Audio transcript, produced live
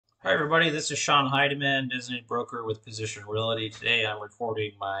Hi, everybody. This is Sean Heidemann, designated broker with Position Realty. Today I'm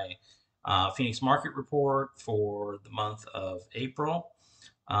recording my Phoenix market report for the month of April.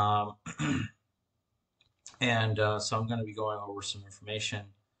 Um, so I'm going to be going over some information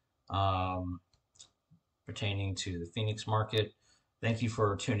um, pertaining to the Phoenix market. Thank you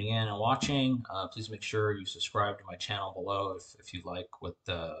for tuning in and watching. Please make sure you subscribe to my channel below if you like what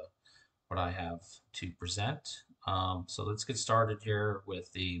I have to present. So let's get started here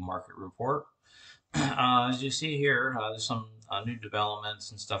with the market report. As you see here, there's some new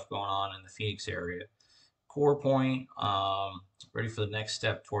developments and stuff going on in the Phoenix area. Core Point, ready for the next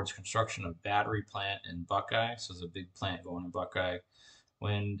step towards construction of battery plant in Buckeye. So there's a big plant going in Buckeye.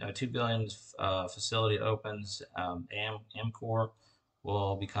 When a $2 billion facility opens, Amcor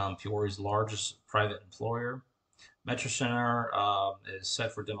will become Peoria's largest private employer. Metro Center is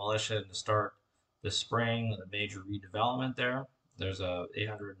set for demolition to start this spring with a major redevelopment there. There's a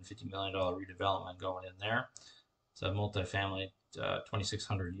 $850 million redevelopment going in there. It's a multifamily,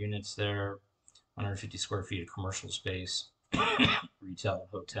 2,600 units there, 150 square feet of commercial space, retail and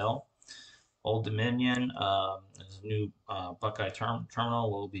hotel. Old Dominion is a new Buckeye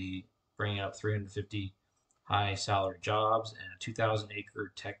terminal. Will be bringing up 350 high salary jobs, and a 2,000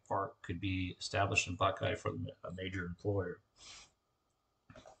 acre tech park could be established in Buckeye for a major employer.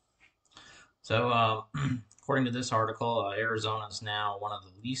 So, according to this article, Arizona is now one of the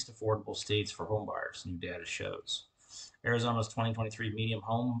least affordable states for homebuyers, new data shows. Arizona's 2023 median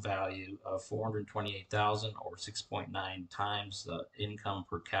home value of 428,000 or 6.9 times the income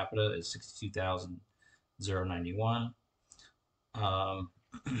per capita is 62,091.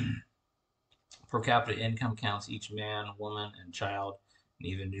 Per capita income counts each man, woman, and child, and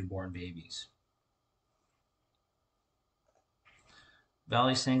even newborn babies.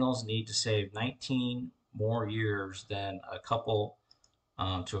 Valley singles need to save 19 more years than a couple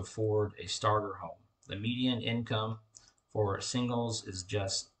to afford a starter home. The median income for singles is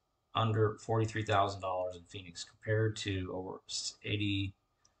just under $43,000 in Phoenix, compared to over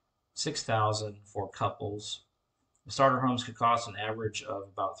 $86,000 for couples. Starter homes could cost an average of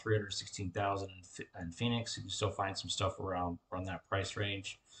about $316,000 in Phoenix. You can still find some stuff around that price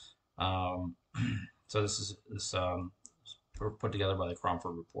range. So this put together by the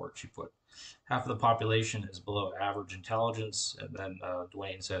Cromford report. She put half of the population is below average intelligence, and then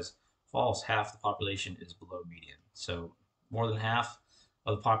Dwayne says false. Half the population is below median. So more than half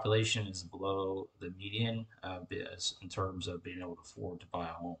of the population is below the median in terms of being able to afford to buy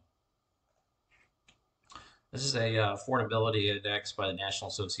a home. This is a affordability index by the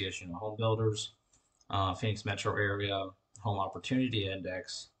National Association of Home Builders, Phoenix metro area home opportunity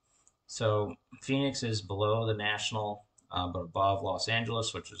index. So Phoenix is below the national, but above Los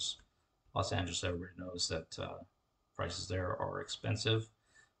Angeles, which is Los Angeles. Everybody knows that prices there are expensive,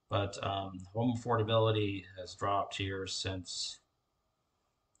 but home affordability has dropped here since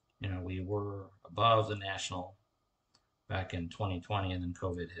we were above the national back in 2020, and then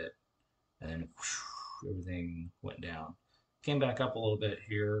COVID hit, and then everything went down. Came back up a little bit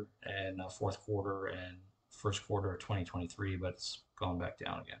here in fourth quarter and first quarter of 2023, but it's gone back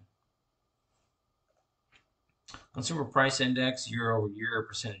down again. Consumer Price Index year over year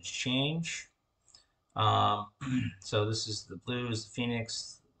percentage change. So this is the blue is the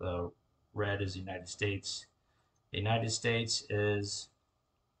Phoenix, the red is the United States. The United States is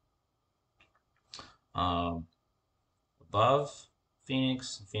above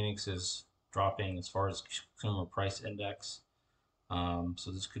Phoenix. Phoenix is dropping as far as consumer price index.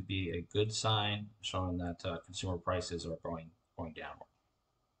 So this could be a good sign showing that consumer prices are going downward.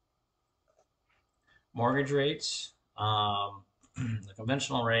 Mortgage rates. The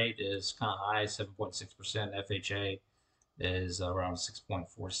conventional rate is kind of high, 7.6%. FHA is around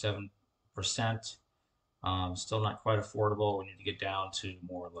 6.47%. Still not quite affordable. We need to get down to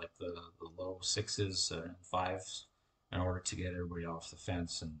more like the low sixes and fives in order to get everybody off the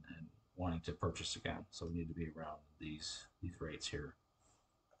fence and wanting to purchase again. So we need to be around these rates here.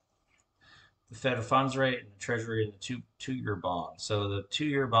 The Fed funds rate and the Treasury and the two-year bond. So the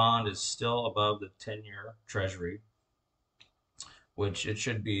 2-year bond is still above the 10-year Treasury, which it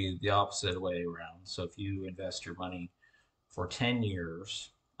should be the opposite way around. So if you invest your money for 10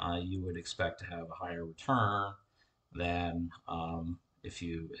 years, you would expect to have a higher return than if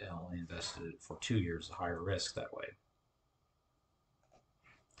you only invested it for 2 years, a higher risk that way.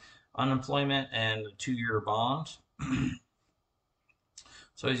 Unemployment and the 2-year bond.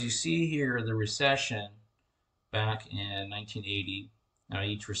 So as you see here, the recession back in 1980,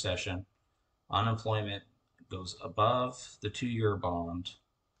 each recession, unemployment goes above the 2-year bond,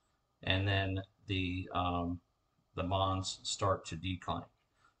 and then the bonds start to decline.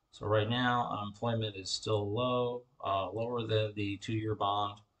 So right now, unemployment is still low, lower than the 2-year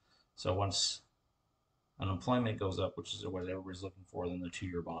bond. So once unemployment goes up, which is what everybody's looking for, then the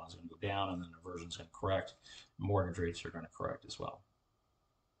 2-year bond is going to go down, and then inversion is going to correct. Mortgage rates are going to correct as well.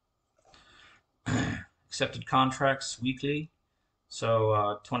 Accepted contracts weekly.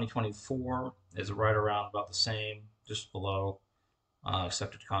 So 2024 is right around about the same, just below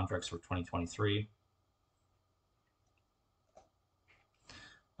accepted contracts for 2023.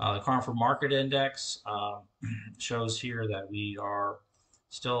 The Cromford Market Index shows here that we are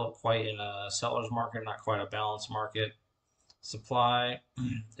still quite in a seller's market, not quite a balanced market. Supply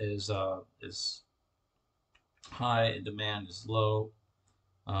is high and demand is low.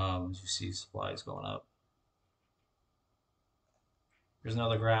 As you see, supply is going up. Here's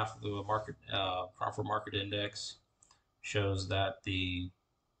another graph of the market Cromford Market Index. Shows that the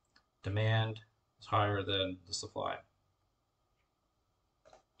demand is higher than the supply.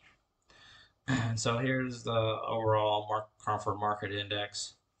 And so here's the overall Cromford Market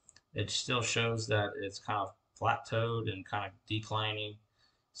Index. It still shows that it's kind of plateaued and kind of declining.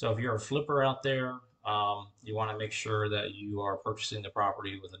 So if you're a flipper out there, you want to make sure that you are purchasing the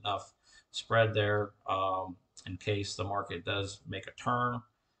property with enough spread there in case the market does make a turn.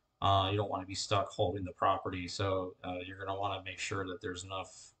 You don't want to be stuck holding the property, so you're going to want to make sure that there's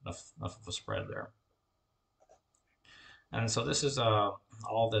enough of a spread there. And so this is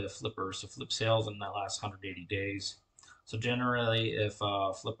all the flippers, so flip sales in the last 180 days. So generally, if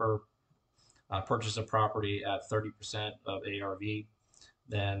a flipper purchases a property at 30% of ARV,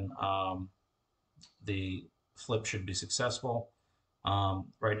 then the flip should be successful.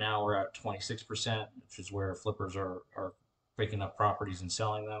 Right now we're at 26%, which is where flippers are picking up properties and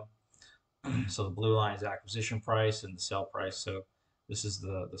selling them. So the blue line is acquisition price and the sell price. So this is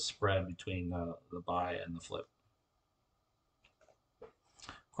the spread between the buy and the flip.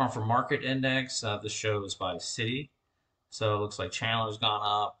 Cromford Market Index, this shows by city. So it looks like Chandler's gone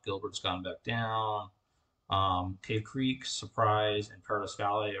up, Gilbert's gone back down. Cave Creek, Surprise, and Paradise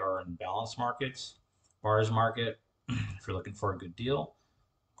Valley are in balanced markets. Buyer's market, if you're looking for a good deal.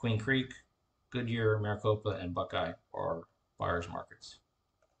 Queen Creek, Goodyear, Maricopa, and Buckeye are buyer's markets.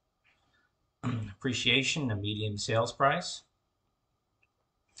 Appreciation and median sales price.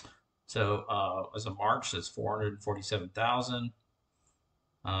 So as of March, it's 447,000.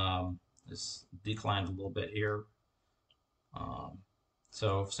 This declined a little bit here.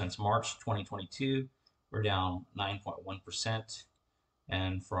 So since March 2022, we're down 9.1%.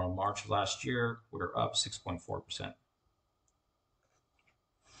 And from March of last year, we're up 6.4%.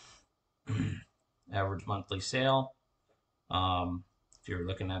 Average monthly sale. If you're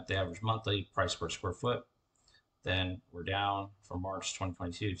looking at the average monthly price per square foot, then we're down from March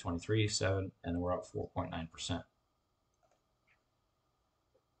 2022 to 23.7, and we're up 4.9%.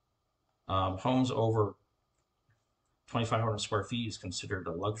 Homes over 2,500 square feet is considered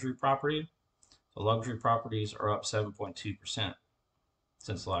a luxury property. So luxury properties are up 7.2%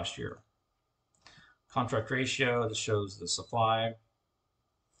 since last year. Contract ratio, this shows the supply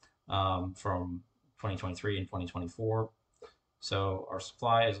from 2023 and 2024. So our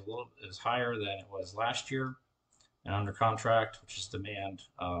supply is higher than it was last year, and under contract, which is demand,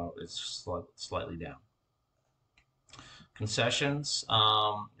 is slightly down. Concessions,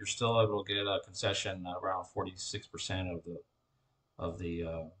 you're still able to get a concession around 46% of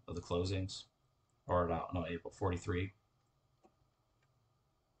the closings, or no, April 43,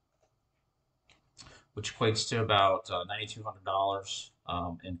 which equates to about $9,200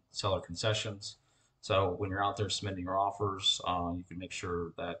 in seller concessions. So when you're out there submitting your offers, you can make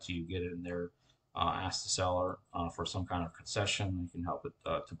sure that you get in there, ask the seller for some kind of concession. You can help it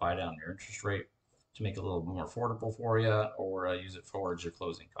to buy down your interest rate to make it a little more affordable for you, or use it towards your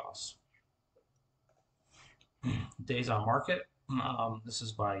closing costs. Days on market. This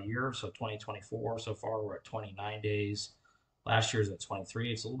is by year, so 2024 so far we're at 29 days. Last year's at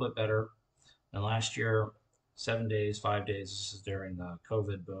 23. It's a little bit better than last year. 7 days, 5 days. This is during the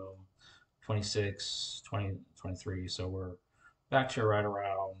COVID boom. 26, 20, 23. So we're back to right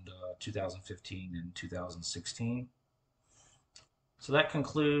around 2015 and 2016. So that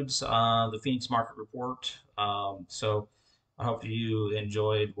concludes the Phoenix Market Report. So I hope you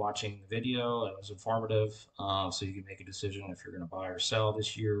enjoyed watching the video. It was informative, so you can make a decision if you're going to buy or sell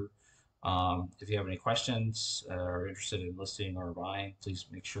this year. If you have any questions or are interested in listing or buying, please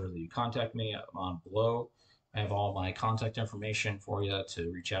make sure that you contact me. I'm on below. I have all my contact information for you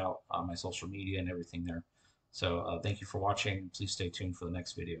to reach out on my social media and everything there. So thank you for watching. Please stay tuned for the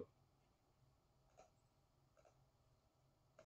next video.